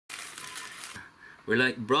We're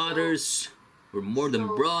like brothers. We're more than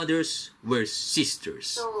brothers. We're sisters.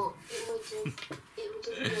 So it would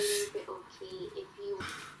just be a little bit okay if you.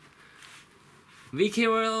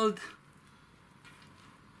 Vkworld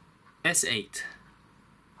S8,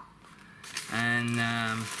 and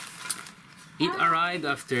it arrived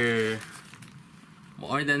after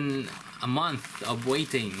more than a month of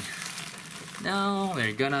waiting. Now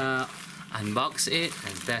we're gonna unbox it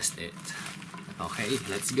and test it. Okay,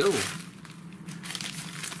 let's go.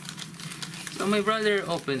 So my brother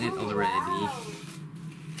opened it already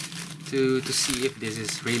to see if this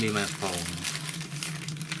is really my phone,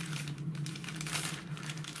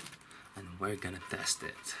 and we're gonna test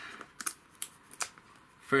it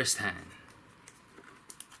firsthand.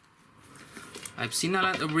 I've seen a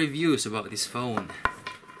lot of reviews about this phone,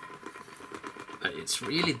 but it's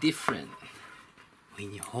really different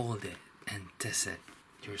when you hold it and test it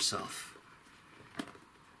yourself.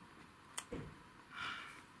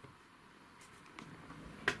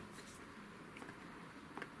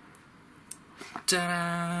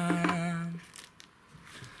 Ta-da!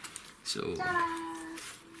 So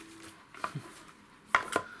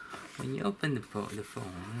when you open the phone,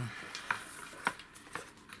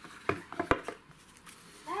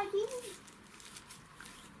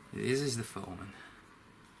 this is the phone.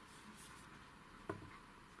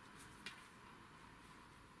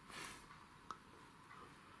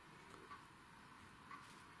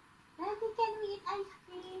 Daddy, can we eat ice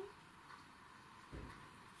cream?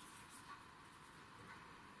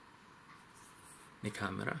 The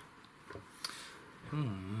camera.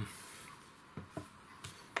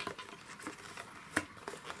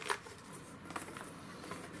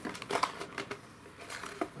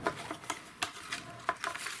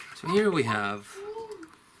 So here we have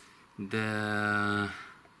the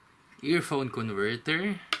earphone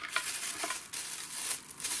converter,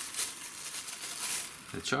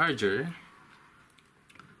 the charger,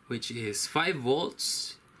 which is 5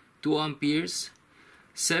 volts, 2 amperes,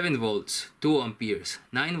 7 volts, 2 amperes,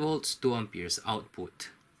 9 volts, 2 amperes output.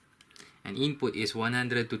 And input is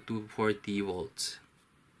 100 to 240 volts,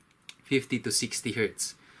 50 to 60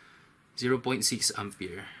 hertz, 0.6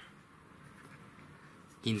 ampere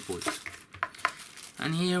input.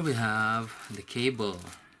 And here we have the cable,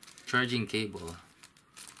 charging cable.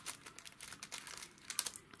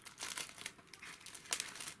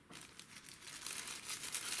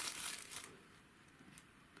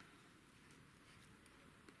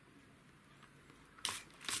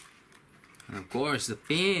 And of course the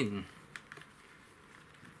pin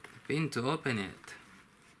to open it,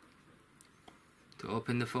 to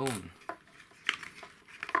open the phone.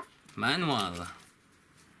 Manual.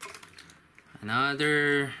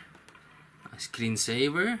 Another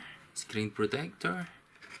screensaver, screen protector,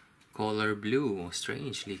 color blue,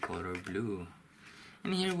 strangely color blue.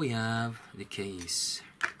 And here we have the case.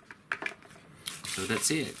 So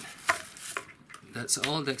that's it. That's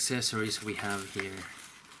all the accessories we have here.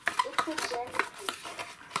 It's a jellyfish.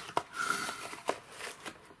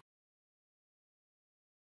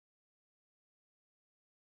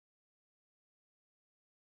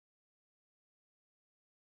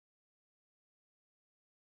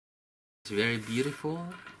 It's very beautiful.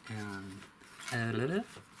 And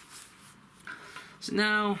so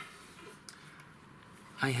now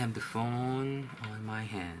I have the phone on my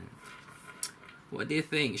hand. What do you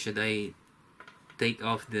think? Should I take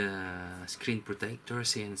off the screen protector,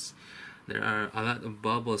 since there are a lot of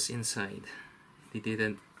bubbles inside? They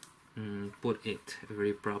didn't put it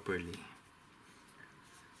very properly.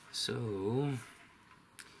 So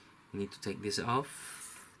you need to take this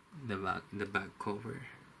off the back cover,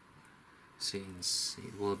 since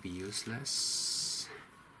it will be useless.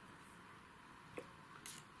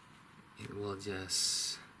 It will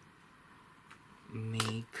just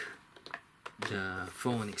make the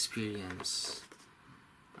phone experience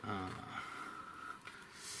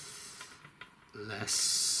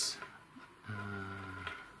less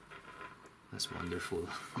wonderful.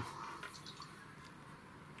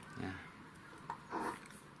 Yeah,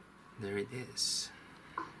 there it is.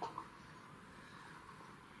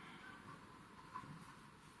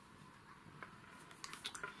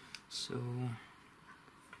 So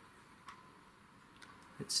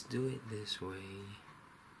let's do it this way.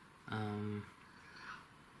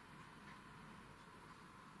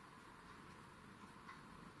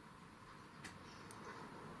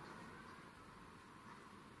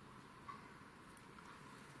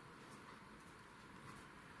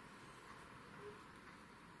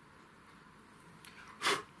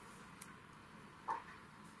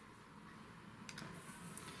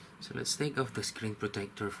 So let's take off the screen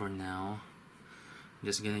protector for now.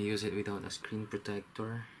 Just gonna use it without a screen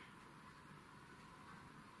protector.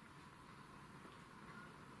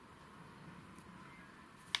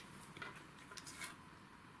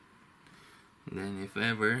 And then if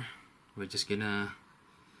ever, we're just gonna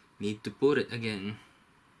need to put it again.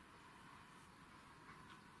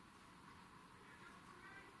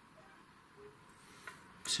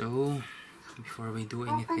 So, before we do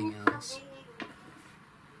anything else,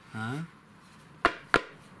 huh?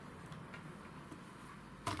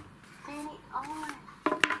 Turn it on.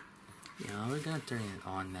 Yeah, we're gonna turn it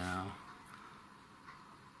on now.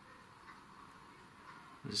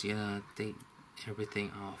 I'm just gonna take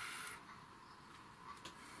everything off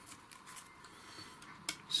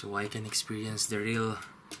so I can experience the real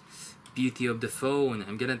beauty of the phone.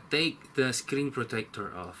 I'm gonna take the screen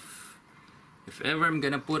protector off. If ever I'm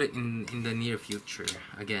gonna put it in the near future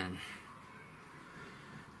again.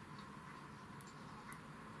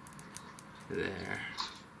 There.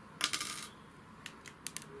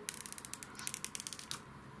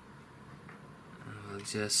 I'll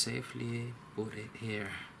just safely put it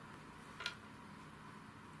here.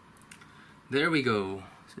 There we go.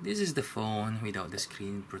 So this is the phone without the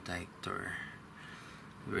screen protector.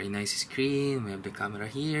 Very nice screen. We have the camera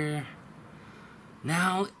here.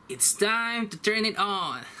 Now it's time to turn it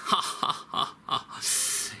on. Ha ha ha ha.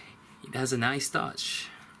 It has a nice touch.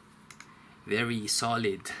 Very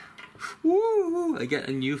solid. Woo! I got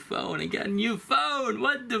a new phone. I got a new phone.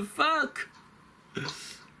 What the fuck?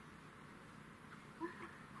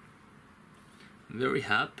 I'm very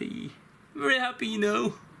happy. Very happy, you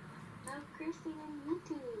know. No cursing on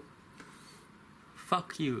YouTube.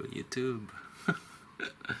 Fuck you, YouTube.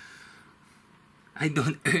 I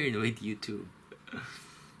don't earn with YouTube.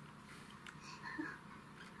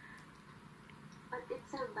 But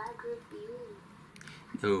it's a bad review.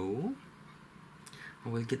 No. I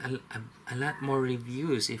will get a lot more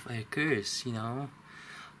reviews if I curse, you know.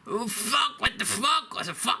 Oh fuck, what the fuck? What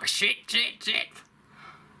the fuck? Shit.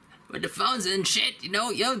 With the phones and shit, you know,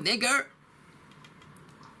 yo nigger.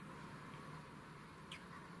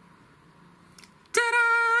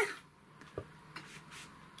 Ta-da!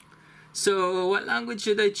 So, what language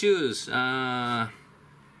should I choose?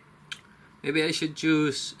 Maybe I should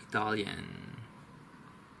choose Italian.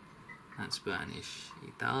 Not Spanish.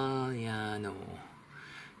 Italiano.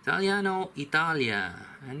 Italia.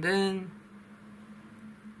 And then...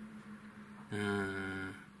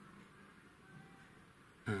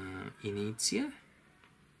 inizia.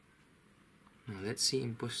 Now, let's see.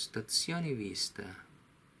 Impostazione vista.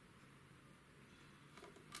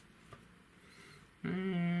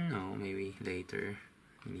 No, maybe later.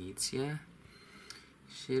 Inizia.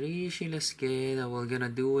 Inserisci la scheda. We're gonna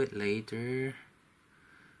do it later.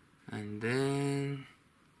 And then...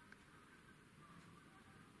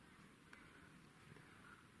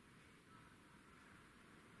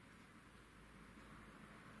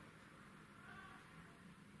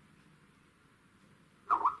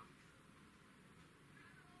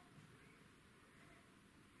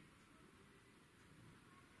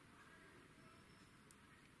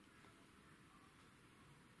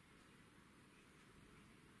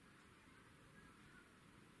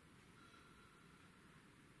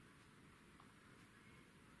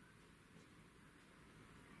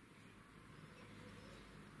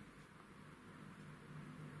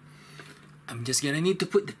 I'm just gonna need to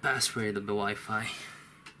put the password of the Wi-Fi.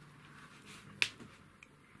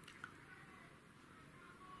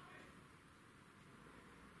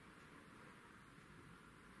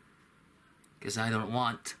 Because I don't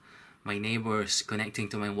want my neighbors connecting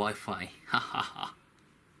to my Wi-Fi. Ha ha ha.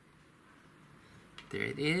 There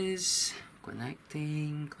it is.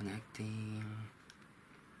 Connecting.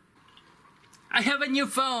 I have a new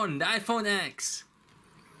phone, the iPhone X.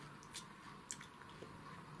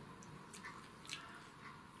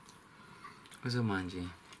 Cosa mangi?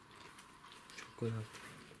 Cioccolato.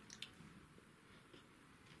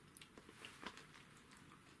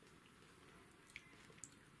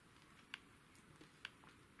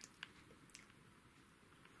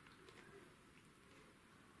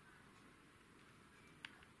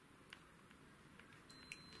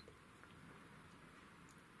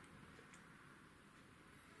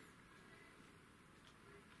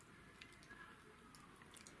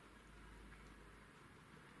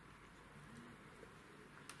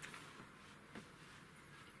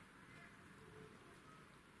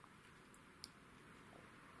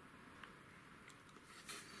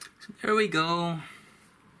 So there we go.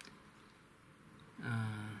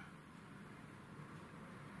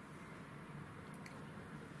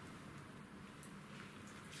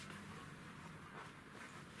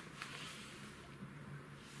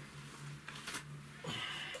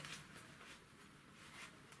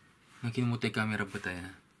 Nakinumutay camera ba tayo?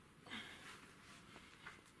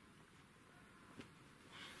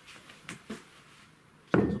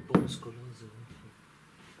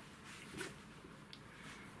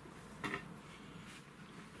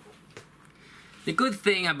 The good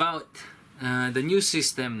thing about the new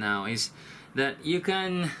system now is that you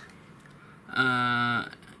can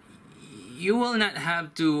you will not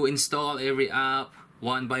have to install every app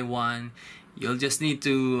one by one. You'll just need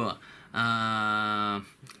to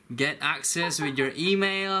get access with your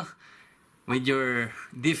email, with your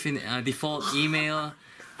default email,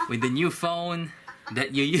 with the new phone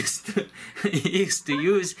that you used to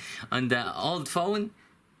use on the old phone,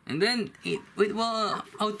 and then it will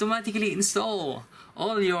automatically install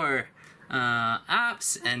all your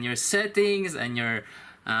apps and your settings and your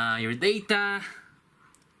data.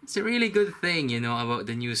 It's a really good thing, you know, about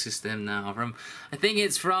the new system now. I think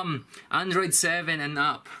it's from Android 7 and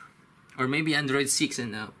up, or maybe Android 6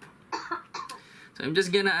 and up. So I'm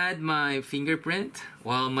just gonna add my fingerprint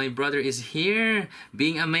while my brother is here,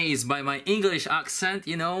 being amazed by my English accent,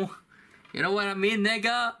 you know. You know what I mean,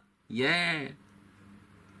 nigga? Yeah.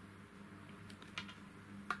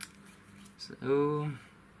 So...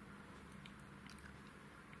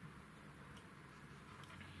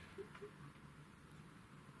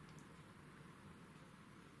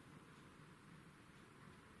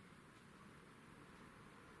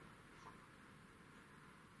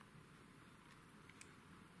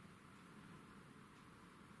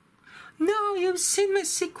 No, you've seen my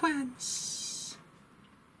sequence.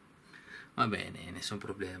 Va bene, nessun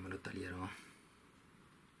problema, lo taglierò.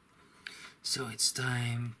 So it's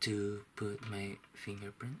time to put my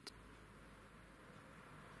fingerprint.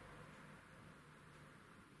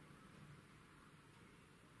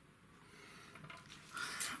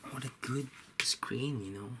 What a good screen,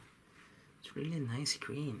 you know. It's really a nice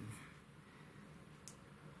screen.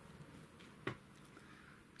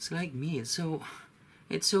 It's like me, it's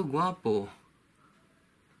so guapo.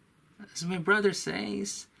 As my brother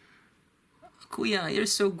says, Kuya, you're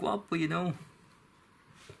so guapo, you know.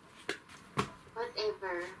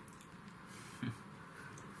 Whatever.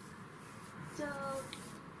 So...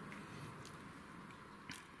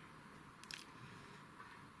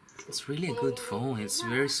 It's really a good phone. It's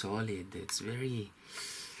very solid. It's very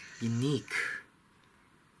unique.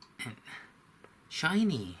 And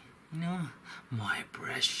shiny, you know. My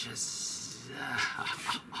precious...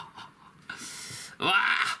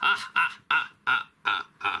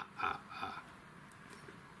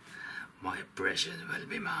 My precious will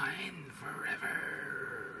be mine forever.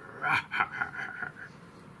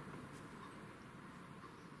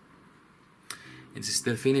 It's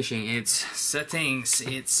still finishing its settings,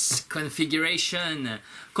 its configuration.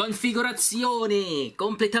 Configurazione!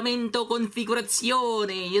 Completamento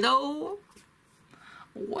configurazione, you know?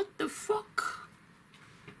 What the fuck?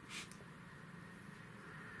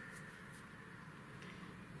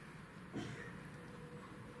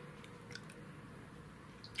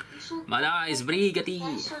 Mala is brigati.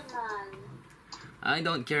 I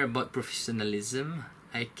don't care about professionalism.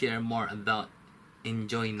 I care more about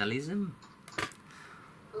enjoyalism.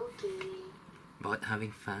 Okay. About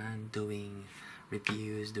having fun, doing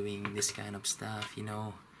reviews, doing this kind of stuff, you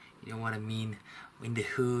know. You know what I mean? In the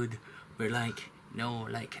hood, we're like, no,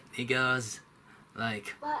 like niggas,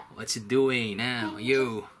 like, what you doing now,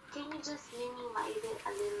 you? Can you just minimize it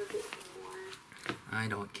a little bit more? I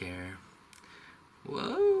don't care.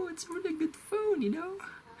 Whoa, it's a really good phone, you know?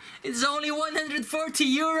 It's only 140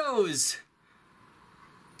 euros!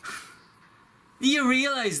 Do you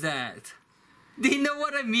realize that? Do you know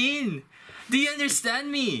what I mean? Do you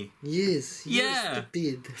understand me? Yes, you're yeah.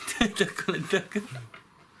 stupid.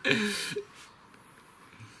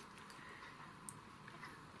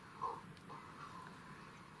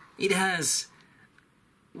 It has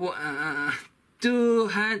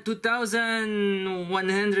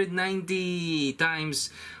 2,190 times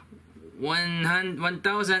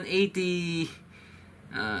 1,080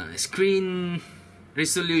 screen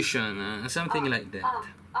resolution, something like that.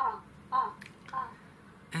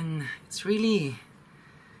 And it's really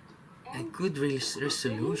a good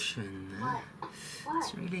resolution.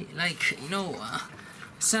 It's really like, you know,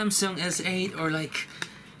 Samsung S8 or like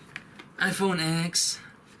iPhone X.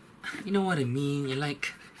 You know what I mean? You're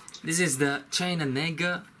like, this is the China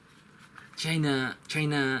nega, China,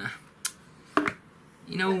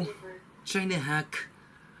 you know, China hack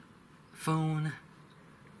phone.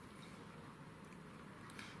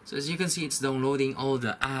 So as you can see, it's downloading all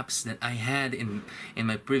the apps that I had in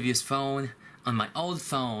my previous phone, on my old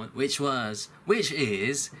phone, which is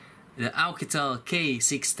the Alcatel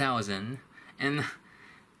K6000, and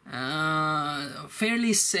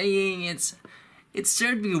fairly saying it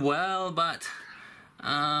served me well, but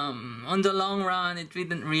on the long run it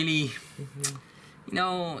didn't really, you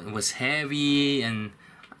know, it was heavy, and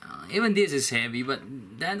even this is heavy, but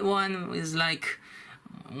that one is like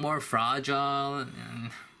more fragile,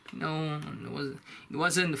 and you know, it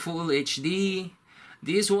wasn't full HD.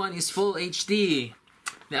 This one is full HD.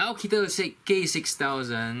 The Alcatel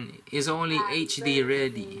K6000 is only HD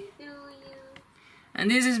ready. And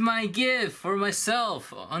this is my gift for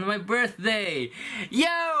myself on my birthday.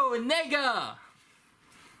 Yo, nigga!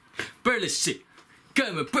 Perlisi!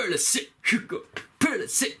 Come on, Perlisi! Hugo!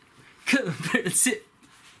 Perlisi! Come on, Perlisi!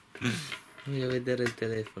 Voglio vedere il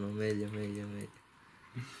telefono, meglio.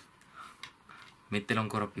 Mettilo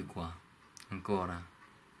ancora più qua. Ancora.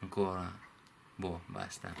 Boh,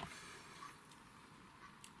 basta.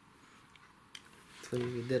 Voglio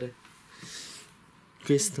vedere.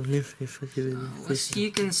 Questo ne faccio vedere. As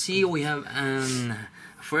you can see, we have an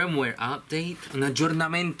firmware update, un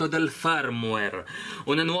aggiornamento del firmware.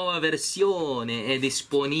 Una nuova versione è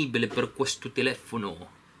disponibile per questo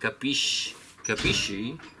telefono. Capisci?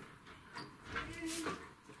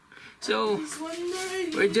 So,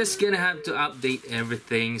 we're just gonna have to update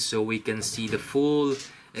everything so we can see the full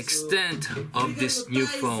extent of this new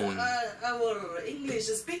phone. Our English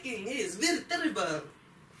speaking is very terrible.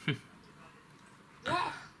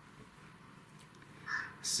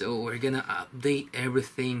 So we're gonna update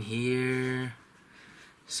everything here.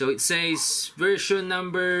 So it says version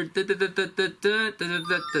number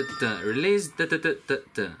release.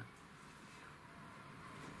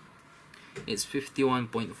 It's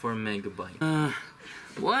 51.4 megabyte.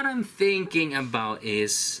 What I'm thinking about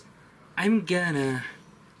is I'm gonna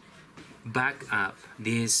back up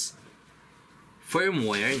this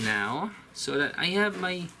firmware now so that I have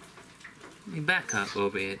my backup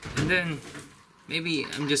of it, and then maybe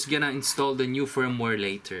I'm just gonna install the new firmware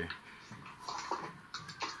later.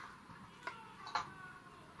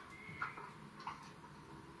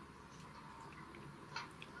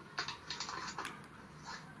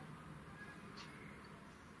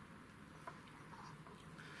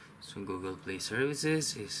 So Google Play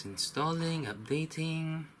Services is installing,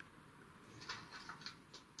 updating.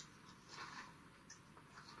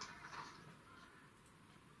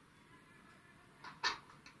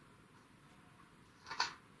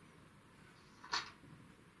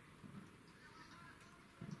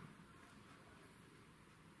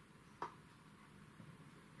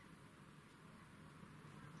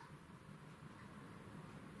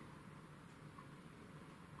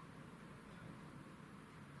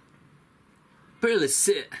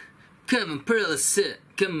 Perlisi, come on, Perlisi,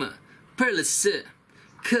 come on, Perlisi,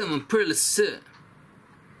 come on, Perlisi.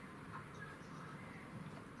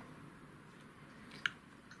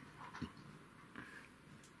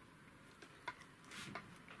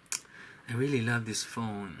 I really love this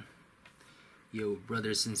phone. Yo,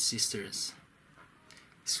 brothers and sisters,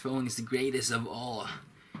 this phone is the greatest of all.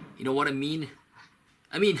 You know what I mean?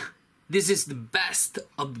 This is the best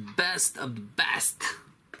of the best of the best.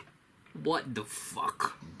 What the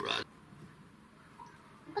fuck, bro?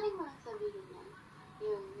 Bakit mo lang sabihin yan?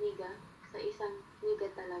 Yung niga, sa isang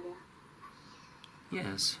niga talaga.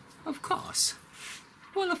 Yes, of course.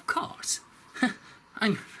 Well, of course.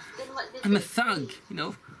 I'm Then a thug, you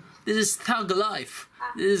know. This is thug life.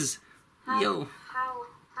 This is, yo. How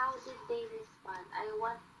did they respond? I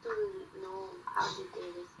want to know how did they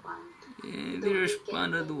respond. Yeah, they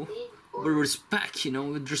responded with respect, you know,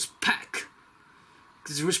 with respect.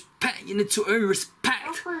 Because respect, you need to earn respect.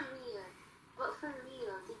 Oh, for real. But for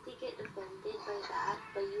real, did they get offended by that?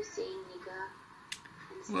 By you saying nigga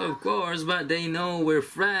and stuff? Well, of course, but they know we're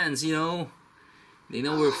friends, you know. They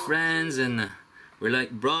know we're friends, and we're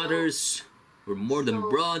like brothers. We're more than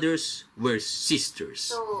brothers. We're sisters.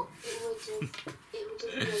 So it would just be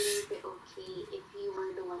a little bit okay if you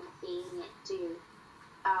were the one saying it to your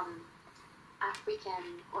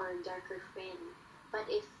African or darker friend. But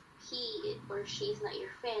if he or she is not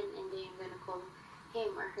your friend and then you're gonna call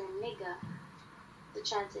him or her nigga, the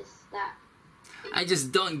chances that I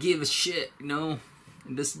just don't give a shit, you know.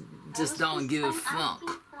 Just don't give a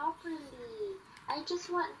fuck. Properly. I just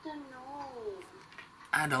want to know.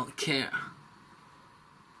 I don't care.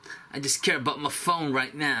 I just care about my phone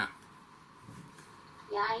right now.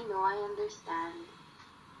 Yeah, I know. I understand.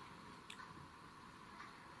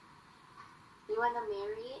 You wanna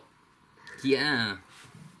marry it? Yeah.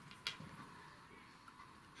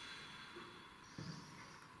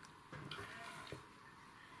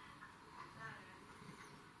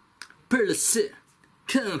 Perlisi,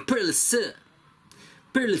 come on, Perlisi,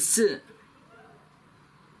 Perlisi.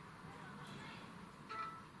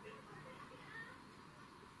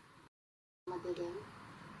 magdilim?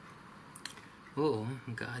 Oo,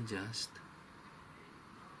 magka-adjust.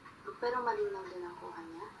 Pero malinaw din ang kuha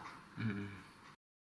niya. Mm.